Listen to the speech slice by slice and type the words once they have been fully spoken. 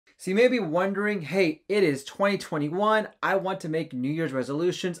So you may be wondering, hey, it is 2021. I want to make New Year's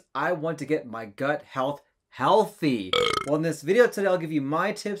resolutions. I want to get my gut health healthy. Well, in this video today, I'll give you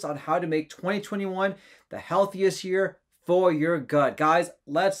my tips on how to make 2021 the healthiest year for your gut. Guys,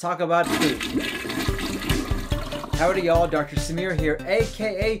 let's talk about food. Howdy y'all, Dr. Samir here,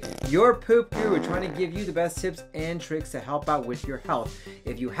 aka your poop guru, trying to give you the best tips and tricks to help out with your health.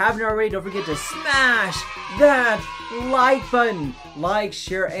 If you haven't already, don't forget to smash that like button. Like,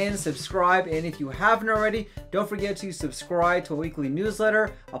 share, and subscribe. And if you haven't already, don't forget to subscribe to a weekly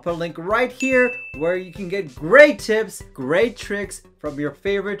newsletter. I'll put a link right here where you can get great tips, great tricks from your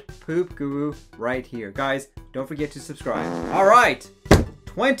favorite poop guru right here. Guys, don't forget to subscribe. All right.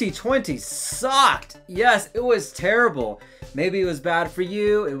 2020 sucked. Yes, it was terrible. Maybe it was bad for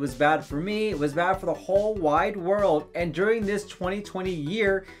you, it was bad for me, it was bad for the whole wide world. And during this 2020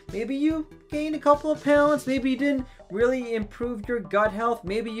 year, maybe you gained a couple of pounds, maybe you didn't really improve your gut health,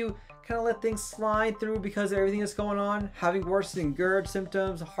 maybe you kind of let things slide through because of everything that's going on, having worsening GERD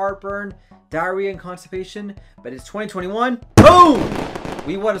symptoms, heartburn, diarrhea, and constipation. But it's 2021, boom!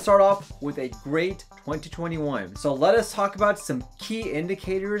 We want to start off with a great 2021. So let us talk about some key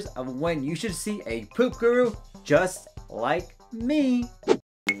indicators of when you should see a poop guru just like me.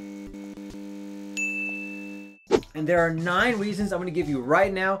 And there are 9 reasons I'm going to give you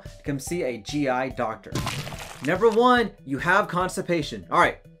right now to come see a GI doctor. Number 1, you have constipation. All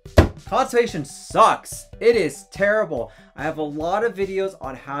right. Constipation sucks. It is terrible. I have a lot of videos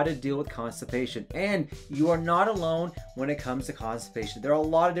on how to deal with constipation, and you are not alone when it comes to constipation. There are a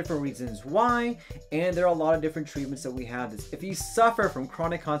lot of different reasons why, and there are a lot of different treatments that we have. If you suffer from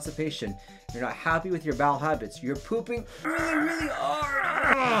chronic constipation, you're not happy with your bowel habits, you're pooping really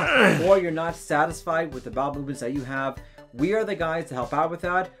hard, or you're not satisfied with the bowel movements that you have, we are the guys to help out with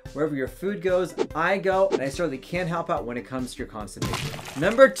that. Wherever your food goes, I go, and I certainly can help out when it comes to your constipation.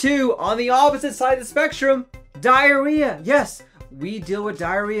 Number 2, on the opposite side of the spectrum, diarrhea. Yes, we deal with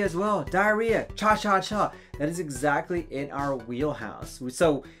diarrhea as well. Diarrhea, cha-cha-cha. That is exactly in our wheelhouse.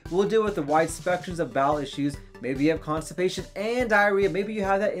 So we'll deal with the wide spectrums of bowel issues. Maybe you have constipation and diarrhea. Maybe you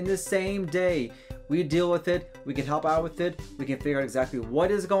have that in the same day. We deal with it. We can help out with it. We can figure out exactly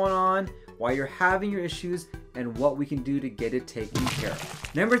what is going on, why you're having your issues, and what we can do to get it taken care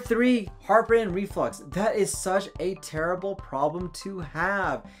of. Number 3, heartburn and reflux. That is such a terrible problem to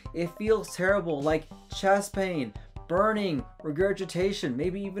have. It feels terrible, like chest pain, burning, regurgitation,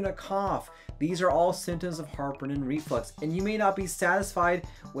 maybe even a cough. These are all symptoms of heartburn and reflux, and you may not be satisfied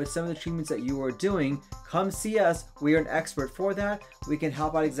with some of the treatments that you are doing. Come see us. We are an expert for that. We can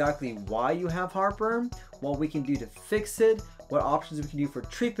help out exactly why you have heartburn, what we can do to fix it, what options we can do for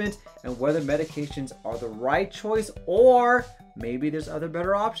treatment, and whether medications are the right choice, or maybe there's other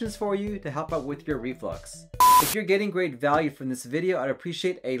better options for you to help out with your reflux. If you're getting great value from this video, I'd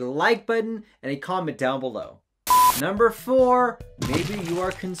appreciate a like button and a comment down below. Number 4, maybe you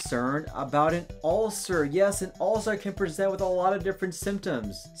are concerned about an ulcer. Yes, an ulcer can present with a lot of different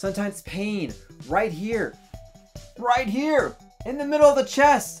symptoms. Sometimes pain right here, in the middle of the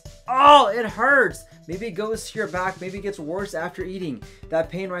chest. Oh, it hurts. Maybe it goes to your back, maybe it gets worse after eating. That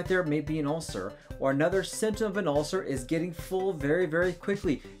pain right there may be an ulcer. Or another symptom of an ulcer is getting full very, very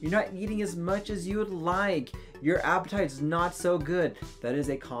quickly. You're not eating as much as you would like. Your appetite is not so good. That is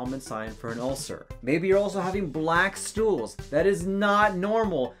a common sign for an ulcer. Maybe you're also having black stools. That is not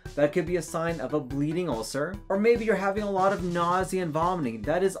normal. That could be a sign of a bleeding ulcer. Or maybe you're having a lot of nausea and vomiting.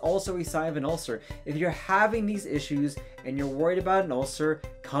 That is also a sign of an ulcer. If you're having these issues and you're worried about an ulcer,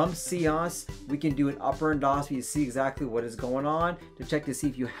 come see us. We can do an upper endoscopy to see exactly what is going on, to check to see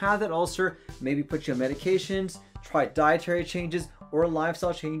if you have that ulcer, maybe put you on medications, try dietary changes or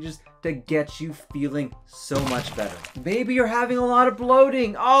lifestyle changes to get you feeling so much better. Maybe you're having a lot of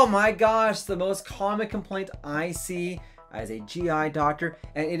bloating. Oh my gosh, the most common complaint I see as a GI doctor,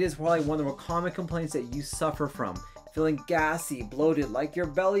 and it is probably one of the more common complaints that you suffer from. Feeling gassy, bloated, like your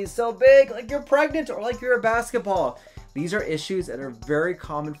belly is so big, like you're pregnant, or like you're a basketball. These are issues that are very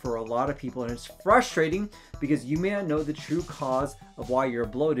common for a lot of people, and it's frustrating because you may not know the true cause of why you're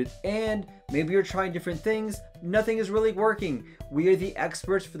bloated, and maybe you're trying different things. Nothing is really working. We are the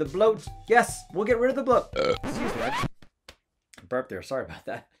experts for the bloat. Yes, we'll get rid of the bloat. Excuse me. Burp there, sorry about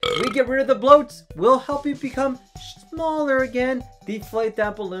that. We get rid of the bloats. We'll help you become smaller again. Deflate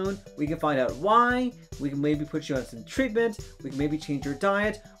that balloon. We can find out why. We can maybe put you on some treatment. We can maybe change your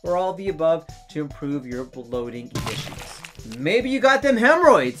diet, or all the above to improve your bloating issues. Maybe you got them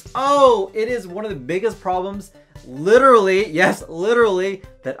hemorrhoids. Oh, it is one of the biggest problems, literally, yes, literally,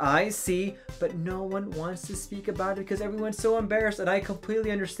 that I see, but no one wants to speak about it because everyone's so embarrassed, and I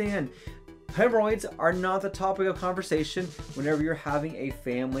completely understand. Hemorrhoids are not the topic of conversation whenever you're having a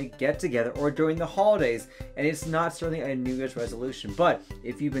family get-together or during the holidays, and it's not certainly a New Year's resolution. But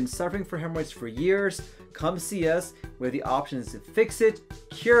if you've been suffering from hemorrhoids for years, come see us. We have the options to fix it,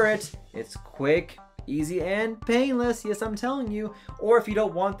 cure it. It's quick, easy, and painless. Yes, I'm telling you. Or if you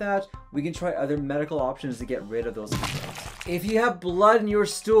don't want that, we can try other medical options to get rid of those hemorrhoids. If you have blood in your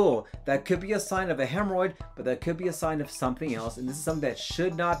stool, that could be a sign of a hemorrhoid, but that could be a sign of something else, and this is something that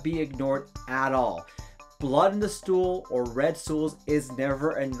should not be ignored at all. Blood in the stool or red stools is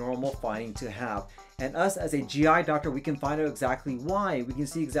never a normal finding to have. And us as a GI doctor, we can find out exactly why. We can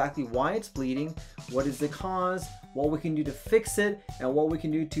see exactly why it's bleeding, what is the cause, what we can do to fix it, and what we can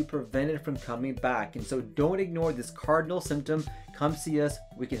do to prevent it from coming back. And so don't ignore this cardinal symptom. Come see us.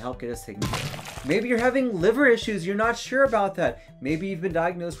 We can help get us taken care of. Maybe you're having liver issues. You're not sure about that. Maybe you've been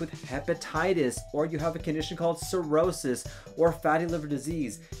diagnosed with hepatitis, or you have a condition called cirrhosis or fatty liver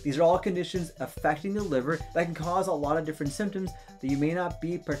disease. These are all conditions affecting the liver that can cause a lot of different symptoms that you may not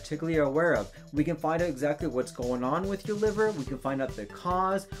be particularly aware of. We can find out exactly what's going on with your liver. We can find out the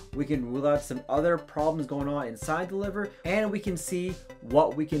cause. We can rule out some other problems going on inside the liver, and we can see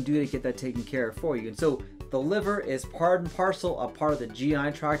what we can do to get that taken care of for you. And so the liver is part and parcel a part of the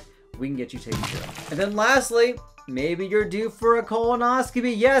GI tract. We can get you taken care of. And then lastly, maybe you're due for a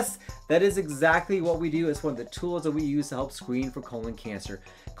colonoscopy. Yes, that is exactly what we do. It's one of the tools that we use to help screen for colon cancer.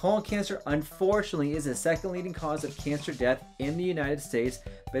 Colon cancer, unfortunately, is the second leading cause of cancer death in the United States,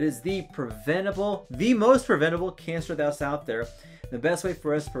 but is the most preventable cancer that's out there. The best way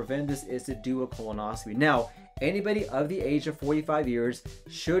for us to prevent this is to do a colonoscopy. Now, anybody of the age of 45 years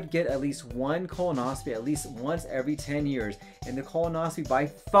should get at least one colonoscopy at least once every 10 years. And the colonoscopy by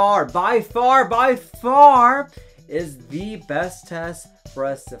far is the best test for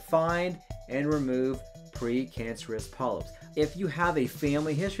us to find and remove precancerous polyps. If you have a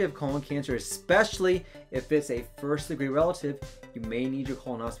family history of colon cancer, especially if it's a first-degree relative, you may need your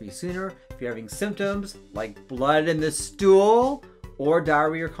colonoscopy sooner. If you're having symptoms like blood in the stool or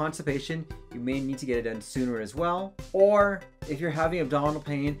diarrhea or constipation, you may need to get it done sooner as well. Or if you're having abdominal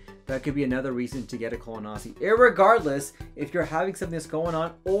pain, that could be another reason to get a colonoscopy. Irregardless, if you're having something that's going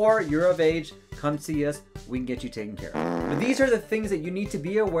on or you're of age, come see us. We can get you taken care of. But these are the things that you need to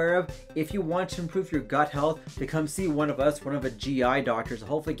be aware of if you want to improve your gut health, to come see one of us, one of the GI doctors, to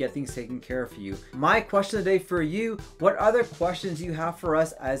hopefully get things taken care of for you. My question today for you, what other questions do you have for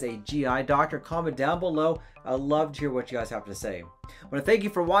us as a GI doctor? Comment down below. I'd love to hear what you guys have to say. I want to thank you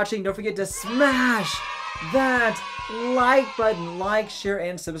for watching. Don't forget to smash that like button, like, share,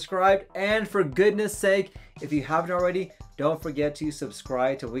 and subscribe. And for goodness sake, if you haven't already, don't forget to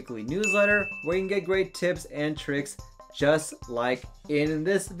subscribe to weekly newsletter where you can get great tips and tricks just like in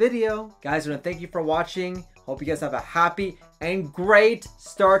this video. Guys, I want to thank you for watching. Hope you guys have a happy and great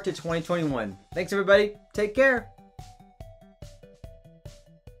start to 2021. Thanks everybody. Take care.